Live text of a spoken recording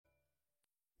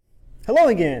Hello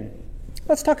again.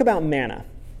 Let's talk about manna.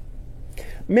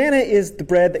 Manna is the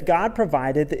bread that God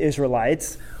provided the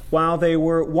Israelites while they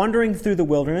were wandering through the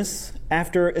wilderness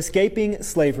after escaping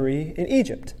slavery in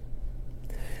Egypt.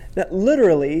 Now,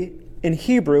 literally, in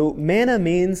Hebrew, manna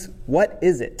means, what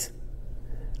is it?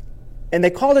 And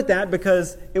they called it that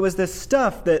because it was this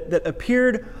stuff that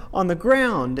appeared on the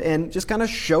ground and just kind of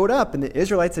showed up, and the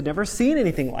Israelites had never seen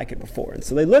anything like it before. And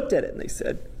so they looked at it and they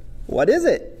said, what is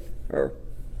it? Or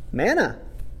manna.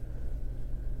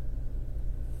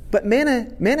 But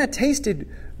manna tasted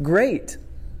great.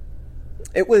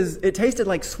 It tasted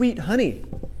like sweet honey.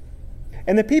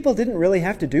 And the people didn't really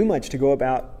have to do much to go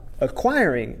about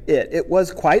acquiring it. It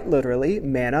was quite literally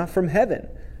manna from heaven.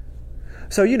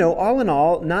 So, all in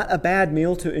all, not a bad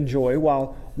meal to enjoy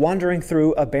while wandering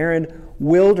through a barren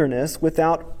wilderness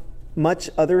without much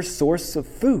other source of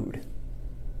food.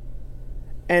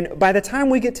 And by the time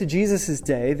we get to Jesus'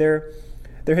 day, there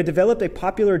had developed a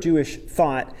popular Jewish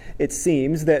thought, it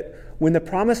seems, that when the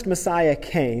promised Messiah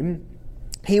came,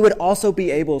 he would also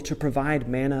be able to provide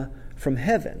manna from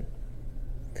heaven.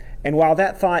 And while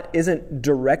that thought isn't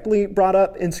directly brought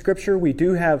up in Scripture, we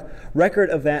do have record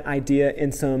of that idea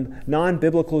in some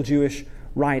non-biblical Jewish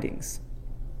writings.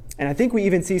 And I think we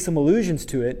even see some allusions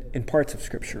to it in parts of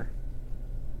Scripture.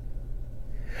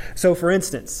 So, for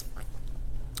instance,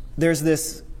 there's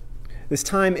this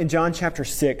time in John chapter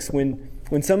 6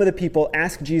 when some of the people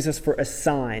ask Jesus for a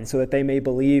sign so that they may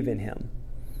believe in him.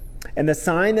 And the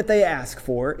sign that they ask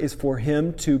for is for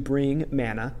him to bring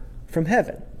manna from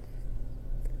heaven.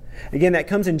 Again, that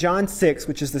comes in John 6,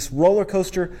 which is this roller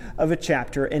coaster of a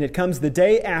chapter, and it comes the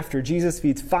day after Jesus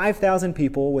feeds 5,000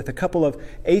 people with a couple of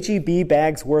H-E-B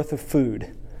bags worth of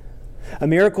food. A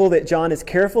miracle that John is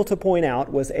careful to point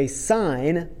out was a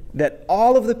sign that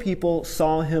all of the people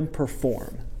saw him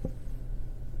perform.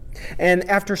 And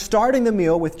after starting the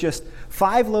meal with just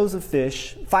 5 loaves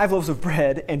of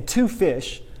bread, and 2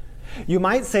 fish, you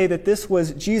might say that this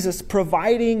was Jesus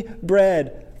providing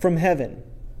bread from heaven.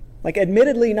 Like,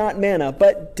 admittedly not manna,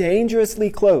 but dangerously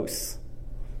close.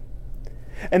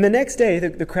 And the next day,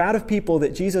 the crowd of people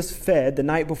that Jesus fed the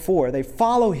night before, they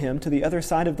follow him to the other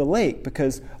side of the lake,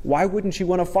 because why wouldn't you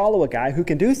want to follow a guy who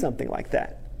can do something like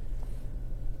that?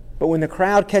 But when the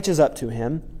crowd catches up to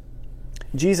him,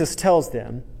 Jesus tells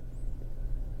them,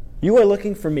 "You are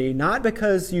looking for me not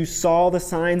because you saw the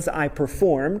signs I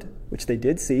performed," which they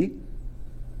did see,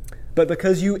 "but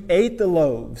because you ate the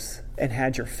loaves and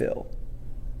had your fill."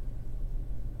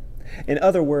 In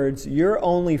other words, you're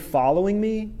only following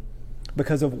me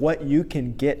because of what you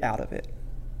can get out of it,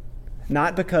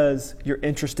 not because you're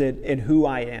interested in who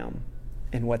I am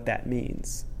and what that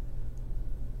means.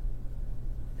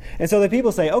 And so the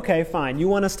people say, okay, fine, you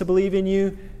want us to believe in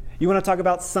you? You want to talk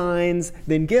about signs?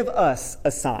 Then give us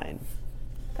a sign.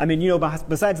 I mean,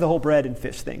 besides the whole bread and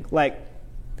fish thing. Like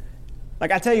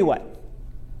I tell you what,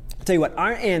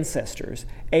 our ancestors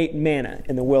ate manna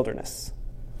in the wilderness.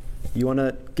 You want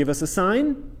to give us a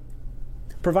sign?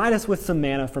 Provide us with some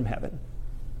manna from heaven.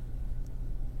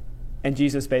 And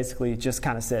Jesus basically just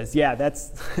kind of says, yeah,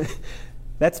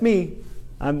 that's me.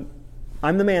 I'm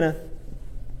the manna.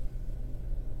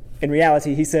 In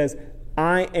reality, he says,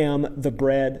 I am the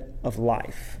bread of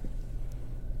life.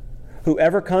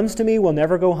 Whoever comes to me will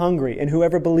never go hungry, and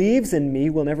whoever believes in me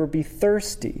will never be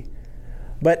thirsty.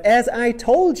 But as I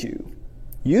told you,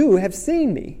 you have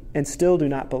seen me and still do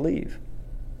not believe.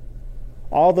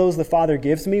 All those the Father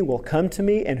gives me will come to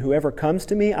me, and whoever comes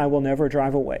to me I will never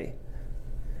drive away.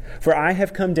 For I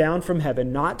have come down from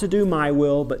heaven not to do my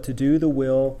will, but to do the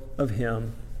will of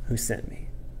him who sent me.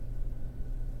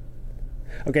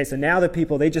 Okay, so now the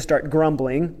people, they just start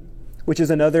grumbling, which is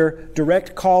another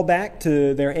direct callback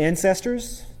to their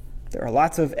ancestors. There are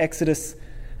lots of Exodus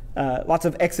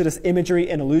imagery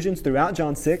and allusions throughout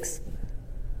John 6.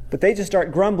 But they just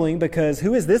start grumbling because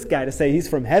who is this guy to say he's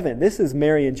from heaven? This is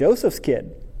Mary and Joseph's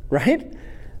kid, right?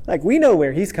 Like, we know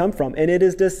where he's come from, and it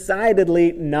is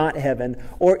decidedly not heaven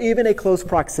or even a close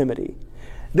proximity.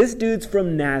 This dude's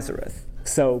from Nazareth,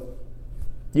 so,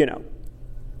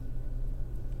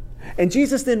 And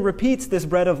Jesus then repeats this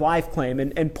bread of life claim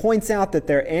and points out that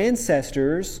their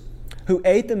ancestors who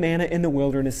ate the manna in the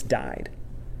wilderness died,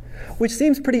 which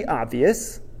seems pretty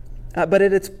obvious. But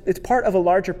it's part of a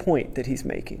larger point that he's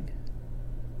making.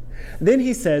 Then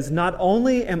he says, not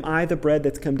only am I the bread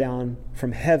that's come down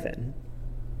from heaven,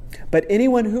 but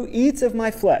anyone who eats of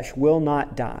my flesh will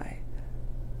not die.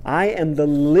 I am the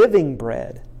living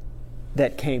bread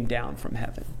that came down from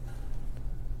heaven.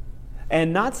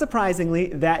 And not surprisingly,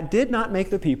 that did not make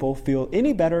the people feel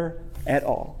any better at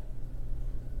all.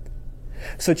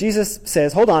 So Jesus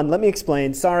says, hold on, let me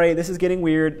explain. Sorry, this is getting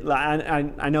weird.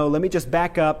 I know, let me just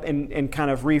back up and kind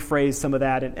of rephrase some of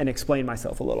that and explain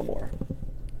myself a little more.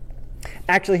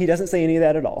 Actually, he doesn't say any of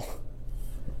that at all.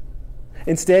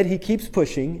 Instead, he keeps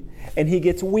pushing, and he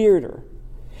gets weirder.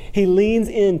 He leans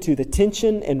into the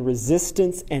tension and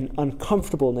resistance and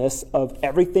uncomfortableness of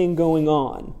everything going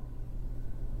on.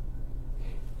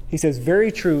 He says,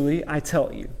 very truly, I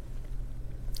tell you,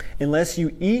 unless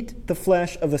you eat the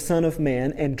flesh of the Son of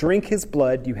Man and drink his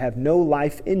blood, you have no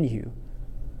life in you.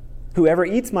 Whoever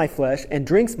eats my flesh and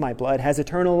drinks my blood has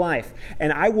eternal life,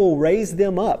 and I will raise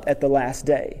them up at the last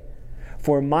day.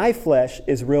 For my flesh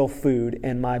is real food,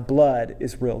 and my blood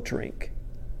is real drink.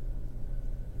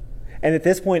 And at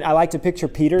this point, I like to picture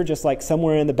Peter just like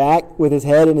somewhere in the back with his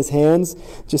head in his hands,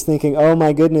 just thinking, oh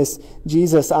my goodness,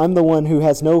 Jesus, I'm the one who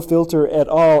has no filter at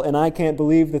all, and I can't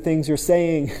believe the things you're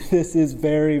saying. This is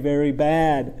very, very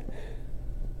bad.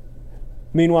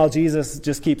 Meanwhile, Jesus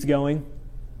just keeps going,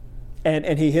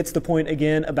 and he hits the point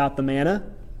again about the manna,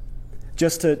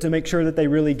 just to make sure that they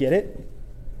really get it.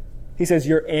 He says,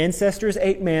 your ancestors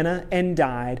ate manna and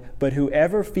died, but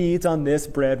whoever feeds on this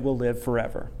bread will live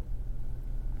forever.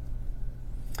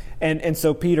 And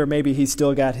so Peter, maybe he's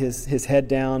still got his head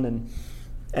down,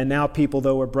 and now people,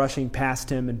 though, are brushing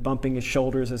past him and bumping his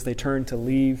shoulders as they turn to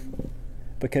leave,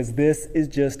 because this is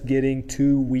just getting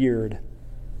too weird.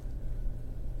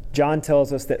 John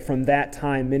tells us that from that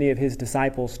time, many of his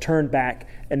disciples turned back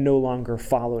and no longer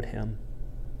followed him.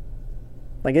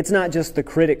 Like, it's not just the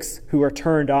critics who are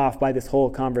turned off by this whole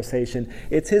conversation.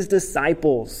 It's his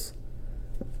disciples.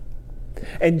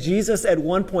 And Jesus at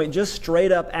one point just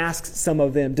straight up asks some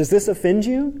of them, does this offend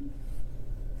you?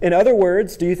 In other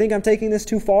words, do you think I'm taking this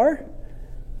too far?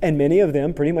 And many of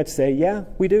them pretty much say, yeah,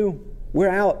 we do. We're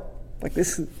out. Like,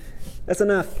 that's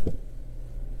enough.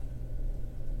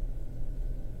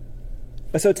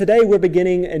 So today we're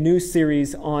beginning a new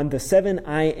series on the 7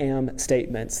 I am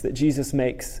statements that Jesus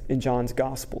makes in John's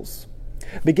Gospels,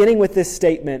 beginning with this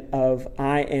statement of,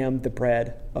 I am the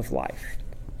bread of life.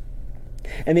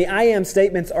 And the I am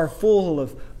statements are full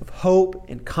of hope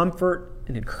and comfort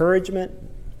and encouragement.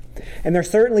 And there are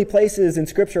certainly places in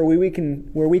Scripture where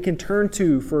we can turn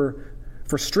to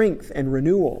for strength and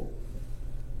renewal.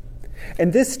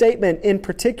 And this statement in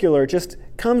particular just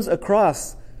comes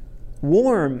across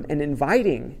warm and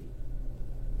inviting.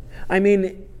 I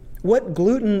mean, what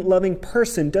gluten-loving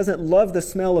person doesn't love the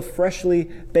smell of freshly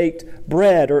baked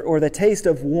bread or the taste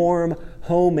of warm,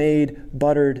 homemade,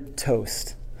 buttered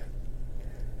toast?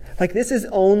 Like, this is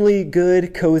only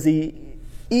good, cozy,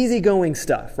 easygoing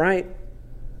stuff, right?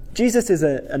 Jesus is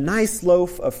a nice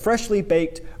loaf of freshly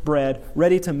baked bread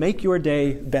ready to make your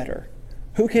day better.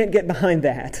 Who can't get behind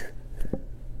that?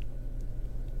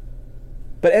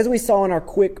 But as we saw in our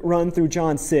quick run through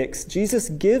John 6, Jesus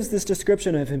gives this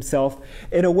description of himself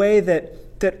in a way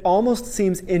that almost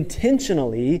seems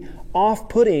intentionally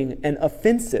off-putting and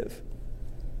offensive.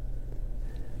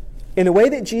 In the way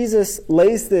that Jesus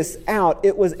lays this out,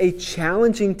 it was a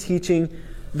challenging teaching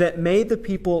that made the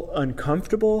people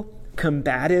uncomfortable,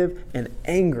 combative, and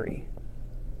angry.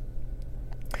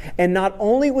 And not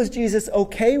only was Jesus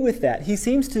okay with that, he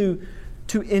seems to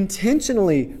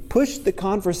intentionally push the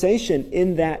conversation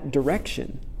in that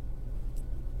direction.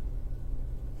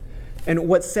 And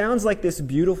what sounds like this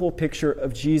beautiful picture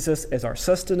of Jesus as our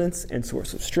sustenance and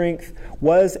source of strength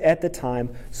was at the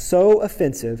time so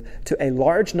offensive to a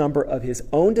large number of his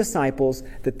own disciples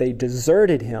that they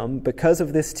deserted him because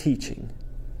of this teaching,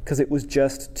 because it was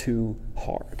just too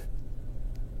hard.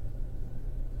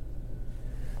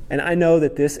 And I know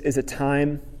that this is a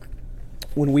time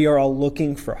when we are all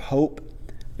looking for hope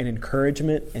and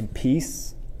encouragement and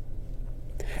peace.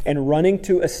 And running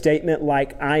to a statement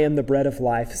like, I am the bread of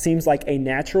life, seems like a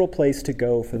natural place to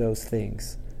go for those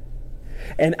things.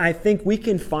 And I think we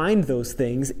can find those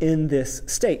things in this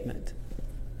statement.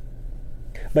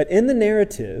 But in the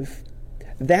narrative,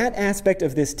 that aspect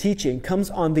of this teaching comes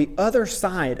on the other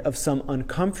side of some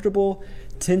uncomfortable,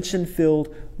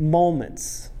 tension-filled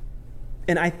moments.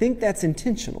 And I think that's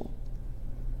intentional.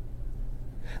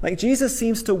 Like, Jesus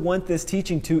seems to want this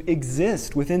teaching to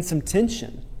exist within some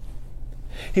tension.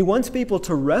 He wants people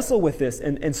to wrestle with this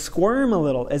and squirm a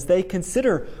little as they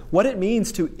consider what it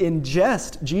means to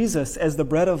ingest Jesus as the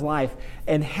bread of life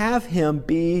and have him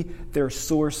be their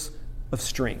source of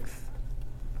strength.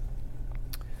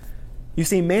 You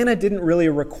see, manna didn't really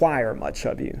require much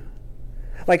of you.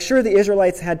 Like, sure, the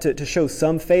Israelites had to show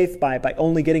some faith by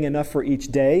only getting enough for each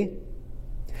day.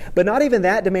 But not even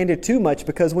that demanded too much,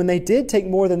 because when they did take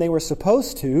more than they were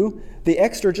supposed to, the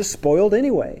extra just spoiled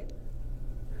anyway.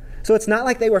 So it's not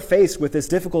like they were faced with this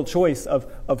difficult choice of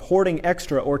hoarding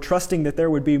extra or trusting that there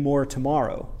would be more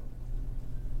tomorrow.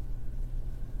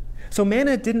 So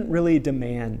manna didn't really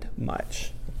demand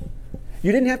much.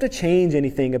 You didn't have to change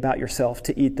anything about yourself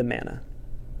to eat the manna.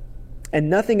 And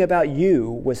nothing about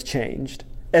you was changed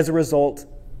as a result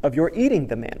of your eating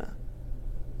the manna.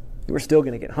 You were still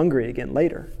going to get hungry again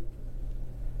later.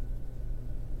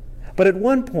 But at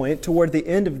one point, toward the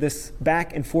end of this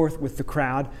back and forth with the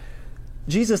crowd,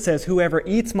 Jesus says, "Whoever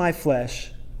eats my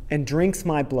flesh and drinks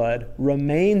my blood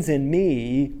remains in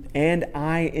me, and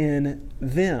I in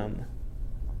them."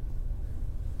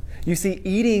 You see,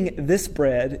 eating this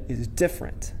bread is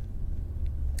different.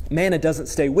 Manna doesn't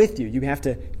stay with you. You have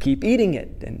to keep eating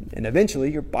it, and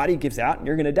eventually your body gives out and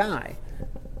you're going to die.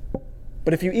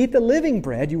 But if you eat the living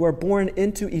bread, you are born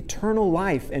into eternal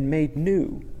life and made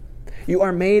new. You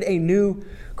are made a new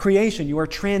creation. You are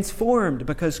transformed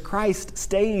because Christ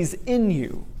stays in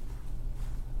you.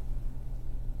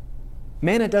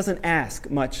 Manna doesn't ask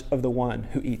much of the one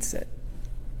who eats it,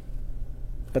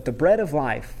 but the bread of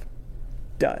life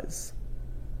does.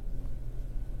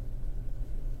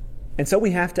 And so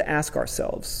we have to ask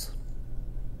ourselves,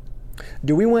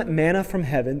 do we want manna from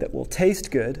heaven that will taste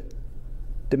good,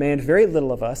 demand very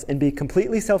little of us, and be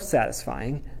completely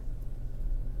self-satisfying?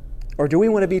 Or do we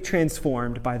want to be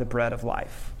transformed by the bread of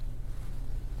life?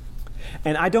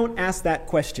 And I don't ask that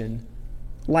question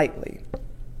lightly.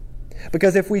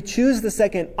 Because if we choose the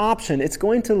second option, it's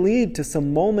going to lead to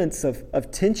some moments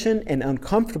of tension and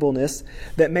uncomfortableness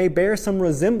that may bear some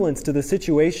resemblance to the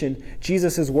situation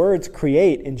Jesus' words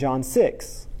create in John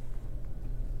 6.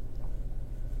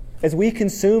 As we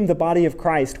consume the body of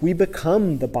Christ, we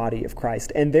become the body of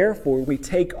Christ, and therefore we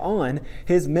take on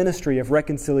his ministry of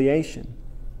reconciliation.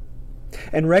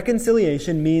 And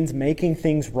reconciliation means making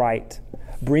things right,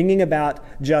 bringing about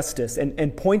justice,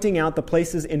 and pointing out the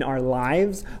places in our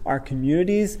lives, our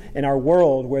communities, and our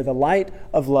world where the light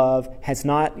of love has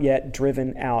not yet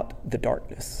driven out the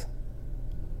darkness.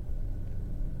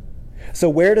 So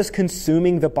where does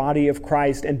consuming the body of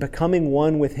Christ and becoming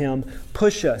one with him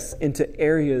push us into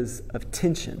areas of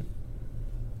tension?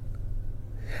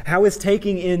 How is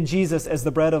taking in Jesus as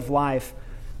the bread of life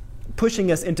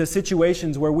pushing us into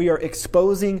situations where we are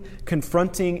exposing,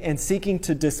 confronting, and seeking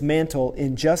to dismantle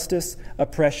injustice,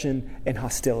 oppression, and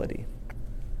hostility?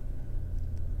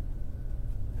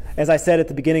 As I said at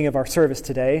the beginning of our service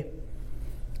today,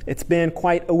 it's been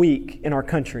quite a week in our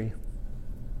country.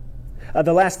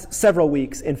 The last several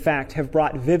weeks, in fact, have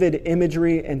brought vivid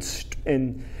imagery and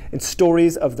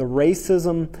stories of the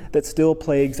racism that still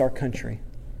plagues our country.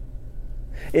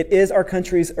 It is our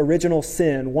country's original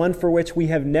sin, one for which we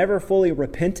have never fully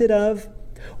repented of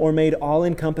or made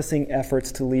all-encompassing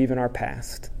efforts to leave in our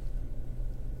past.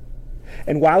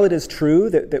 And while it is true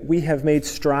that we have made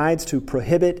strides to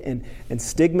prohibit and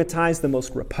stigmatize the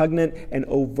most repugnant and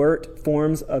overt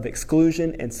forms of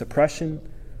exclusion and suppression,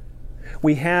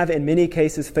 we have in many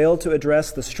cases failed to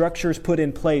address the structures put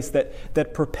in place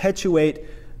that perpetuate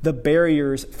the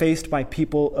barriers faced by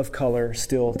people of color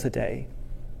still today.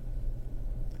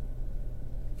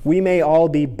 We may all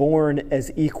be born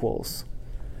as equals,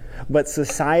 but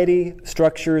society,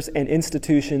 structures, and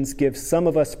institutions give some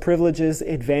of us privileges,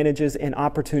 advantages, and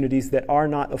opportunities that are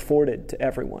not afforded to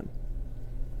everyone.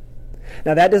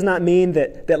 Now, that does not mean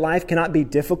that life cannot be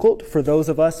difficult for those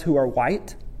of us who are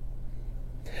white,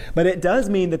 but it does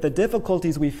mean that the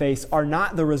difficulties we face are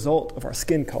not the result of our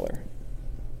skin color.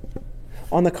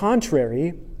 On the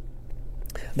contrary,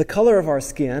 the color of our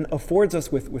skin affords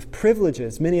us with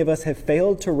privileges many of us have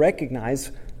failed to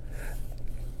recognize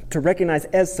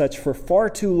as such for far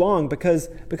too long because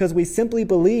we simply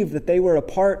believed that they were a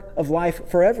part of life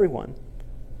for everyone.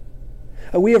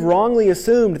 We have wrongly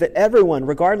assumed that everyone,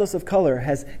 regardless of color,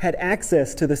 has had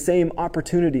access to the same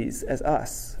opportunities as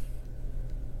us.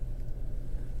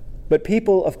 But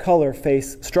people of color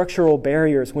face structural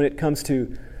barriers when it comes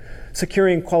to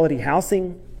securing quality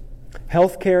housing,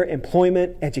 healthcare,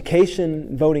 employment,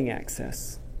 education, voting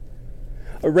access.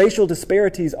 Racial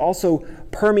disparities also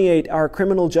permeate our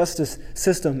criminal justice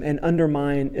system and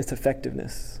undermine its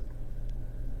effectiveness.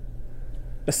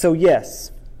 So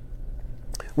yes,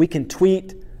 we can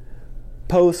tweet,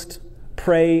 post,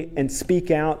 pray, and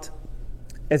speak out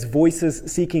as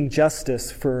voices seeking justice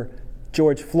for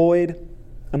George Floyd,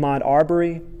 Ahmaud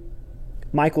Arbery,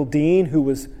 Michael Dean, who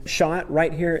was shot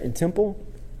right here in Temple,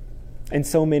 and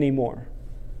so many more.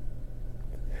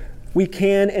 We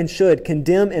can and should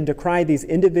condemn and decry these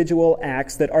individual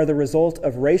acts that are the result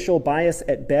of racial bias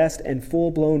at best and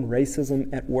full-blown racism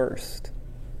at worst.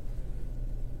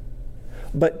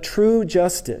 But true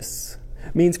justice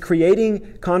means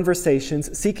creating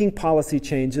conversations, seeking policy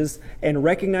changes, and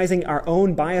recognizing our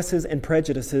own biases and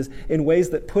prejudices in ways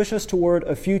that push us toward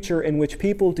a future in which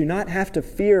people do not have to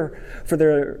fear for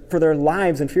their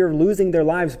lives and fear of losing their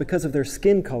lives because of their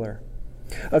skin color.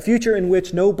 A future in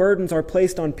which no burdens are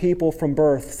placed on people from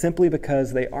birth simply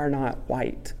because they are not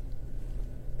white.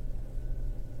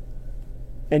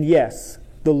 And yes,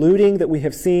 the looting that we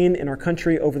have seen in our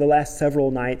country over the last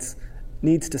several nights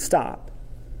needs to stop.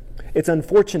 It's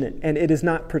unfortunate and it is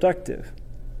not productive.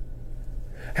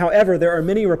 However, there are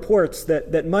many reports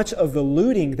that much of the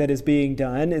looting that is being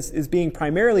done is being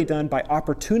primarily done by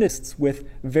opportunists with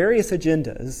various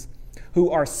agendas who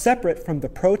are separate from the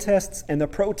protests and the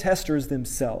protesters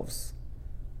themselves.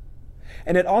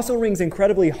 And it also rings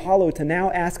incredibly hollow to now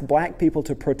ask black people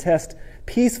to protest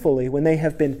peacefully when they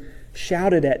have been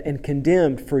shouted at and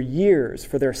condemned for years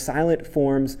for their silent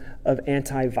forms of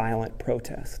anti-violent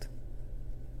protest.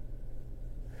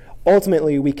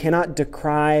 Ultimately, we cannot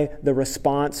decry the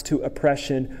response to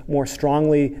oppression more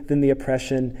strongly than the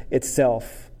oppression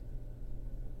itself.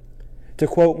 To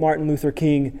quote Martin Luther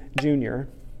King Jr.,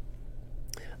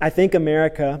 "I think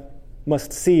America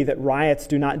must see that riots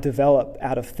do not develop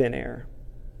out of thin air.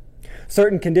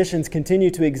 Certain conditions continue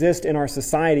to exist in our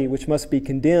society which must be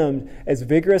condemned as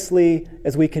vigorously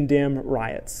as we condemn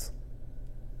riots.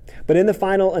 But in the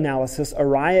final analysis, a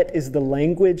riot is the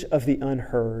language of the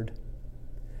unheard.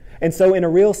 And so, in a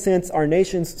real sense, our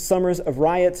nation's summers of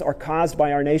riots are caused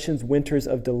by our nation's winters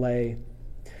of delay.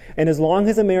 And as long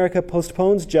as America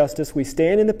postpones justice, we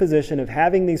stand in the position of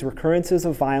having these recurrences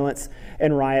of violence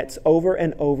and riots over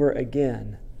and over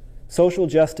again. Social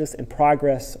justice and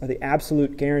progress are the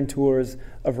absolute guarantors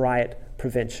of riot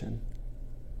prevention."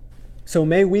 So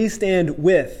may we stand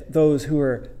with those who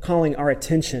are calling our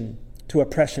attention to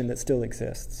oppression that still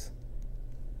exists.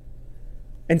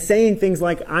 And saying things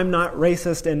like, "I'm not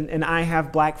racist and I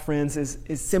have black friends"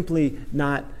 is simply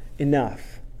not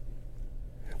enough.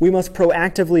 We must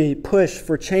proactively push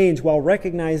for change while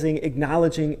recognizing,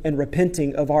 acknowledging, and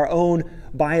repenting of our own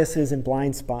biases and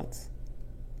blind spots.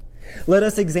 Let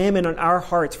us examine on our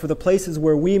hearts for the places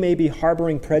where we may be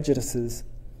harboring prejudices,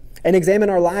 and examine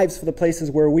our lives for the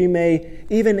places where we may,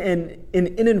 even in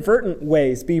inadvertent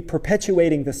ways, be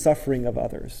perpetuating the suffering of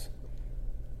others.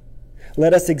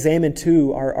 Let us examine,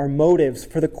 too, our motives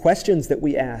for the questions that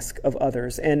we ask of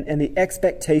others and the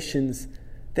expectations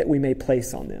that we may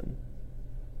place on them.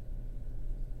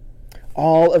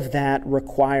 All of that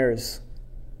requires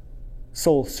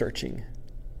soul searching.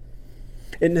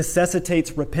 It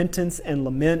necessitates repentance and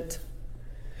lament.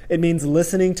 It means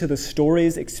listening to the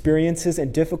stories, experiences,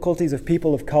 and difficulties of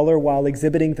people of color while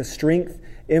exhibiting the strength,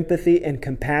 empathy, and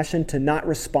compassion to not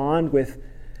respond with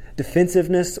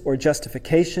defensiveness or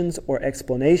justifications or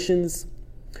explanations,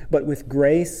 but with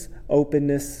grace,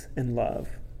 openness, and love.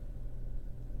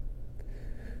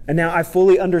 And now I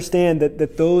fully understand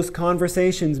that those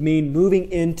conversations mean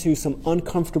moving into some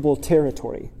uncomfortable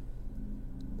territory.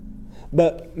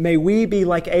 But may we be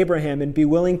like Abraham and be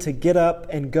willing to get up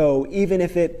and go, even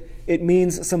if it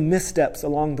means some missteps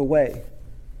along the way.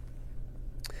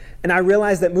 And I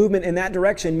realize that movement in that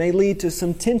direction may lead to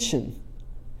some tension.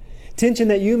 Tension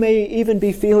that you may even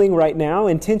be feeling right now,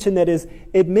 and tension that is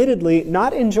admittedly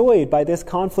not enjoyed by this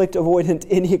conflict-avoidant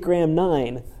Enneagram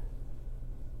 9.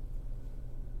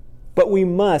 But we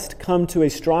must come to a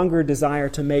stronger desire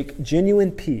to make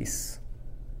genuine peace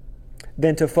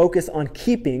than to focus on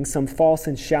keeping some false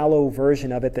and shallow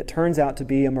version of it that turns out to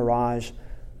be a mirage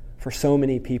for so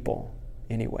many people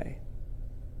anyway.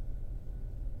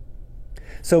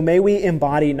 So may we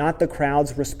embody not the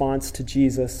crowd's response to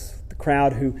Jesus, the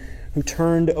crowd who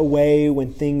turned away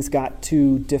when things got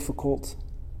too difficult,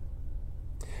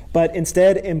 but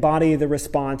instead embody the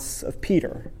response of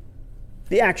Peter,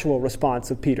 the actual response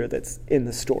of Peter that's in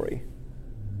the story.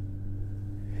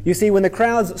 You see, when the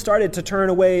crowds started to turn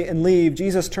away and leave,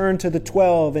 Jesus turned to the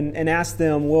 12 and asked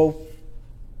them, "Well,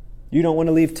 you don't want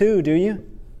to leave too, do you?"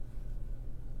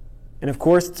 And of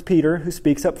course, it's Peter who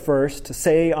speaks up first to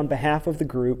say on behalf of the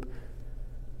group,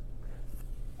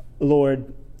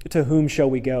 "Lord, to whom shall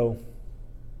we go?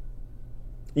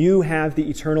 You have the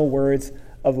eternal words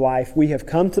of life. We have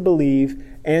come to believe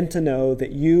and to know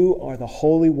that you are the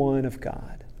Holy One of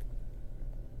God.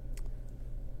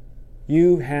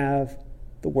 You have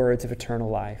the words of eternal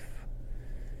life."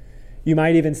 You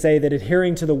might even say that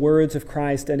adhering to the words of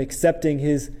Christ and accepting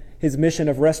his mission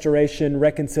of restoration,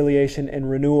 reconciliation, and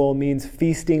renewal means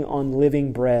feasting on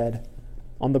living bread,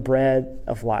 on the bread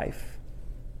of life.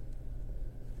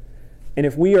 And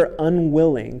if we are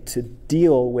unwilling to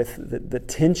deal with the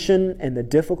tension and the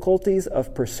difficulties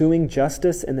of pursuing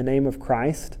justice in the name of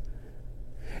Christ,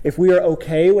 if we are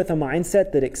okay with a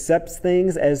mindset that accepts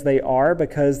things as they are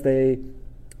because they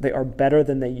are better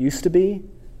than they used to be,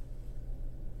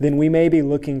 then we may be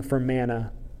looking for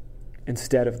manna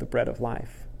instead of the bread of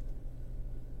life.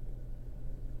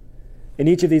 In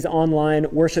each of these online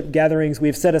worship gatherings,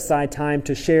 we've set aside time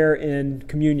to share in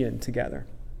communion together.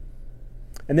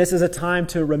 And this is a time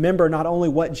to remember not only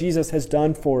what Jesus has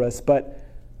done for us, but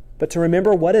to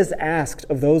remember what is asked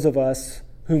of those of us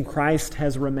whom Christ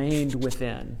has remained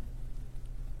within.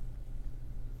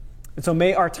 And so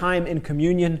may our time in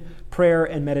communion, prayer,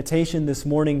 and meditation this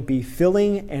morning be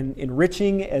filling and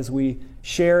enriching as we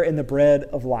share in the bread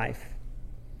of life.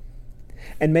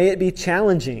 And may it be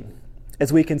challenging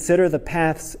as we consider the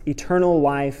paths eternal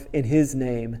life in His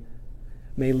name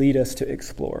may lead us to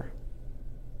explore.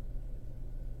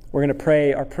 We're going to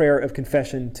pray our prayer of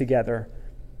confession together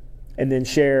and then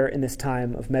share in this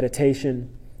time of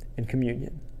meditation and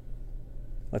communion.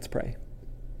 Let's pray.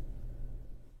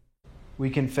 We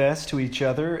confess to each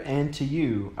other and to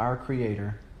you, our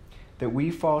Creator, that we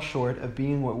fall short of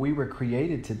being what we were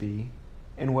created to be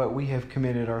and what we have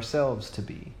committed ourselves to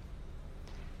be.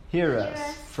 Hear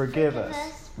us, forgive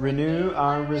us, renew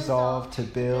our resolve to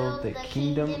build the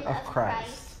kingdom of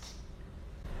Christ.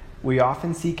 We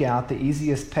often seek out the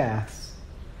easiest paths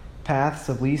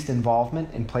of least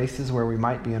involvement in places where we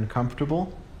might be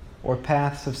uncomfortable, or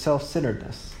paths of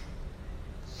self-centeredness.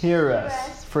 Hear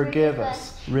us, forgive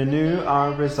us, renew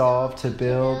our resolve to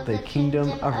build the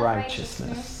kingdom of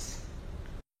righteousness.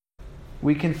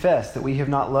 We confess that we have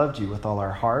not loved you with all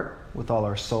our heart, with all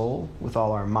our soul, with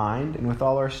all our mind, and with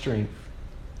all our strength.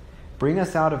 Bring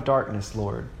us out of darkness,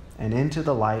 Lord, and into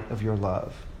the light of your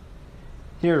love.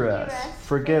 Hear us,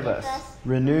 forgive us,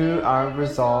 renew our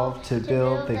resolve to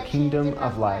build the kingdom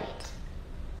of light.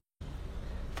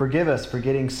 Forgive us for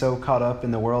getting so caught up in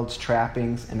the world's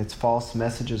trappings and its false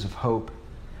messages of hope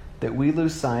that we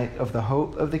lose sight of the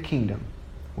hope of the kingdom,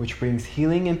 which brings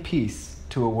healing and peace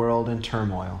to a world in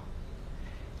turmoil.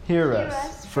 Hear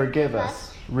us, forgive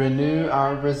us, renew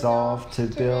our resolve to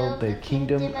build the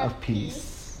kingdom of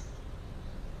peace.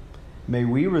 May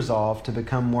we resolve to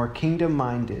become more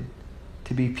kingdom-minded,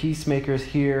 to be peacemakers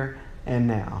here and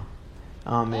now.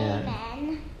 Amen.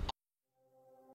 Amen.